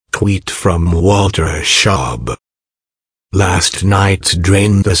tweet from Walter Shaub. Last night's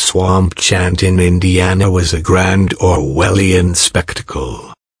Drain the Swamp chant in Indiana was a grand Orwellian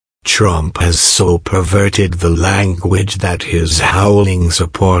spectacle. Trump has so perverted the language that his howling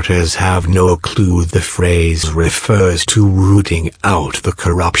supporters have no clue the phrase refers to rooting out the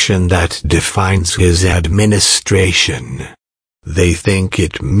corruption that defines his administration. They think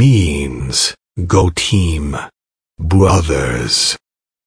it means, "Go team, brothers."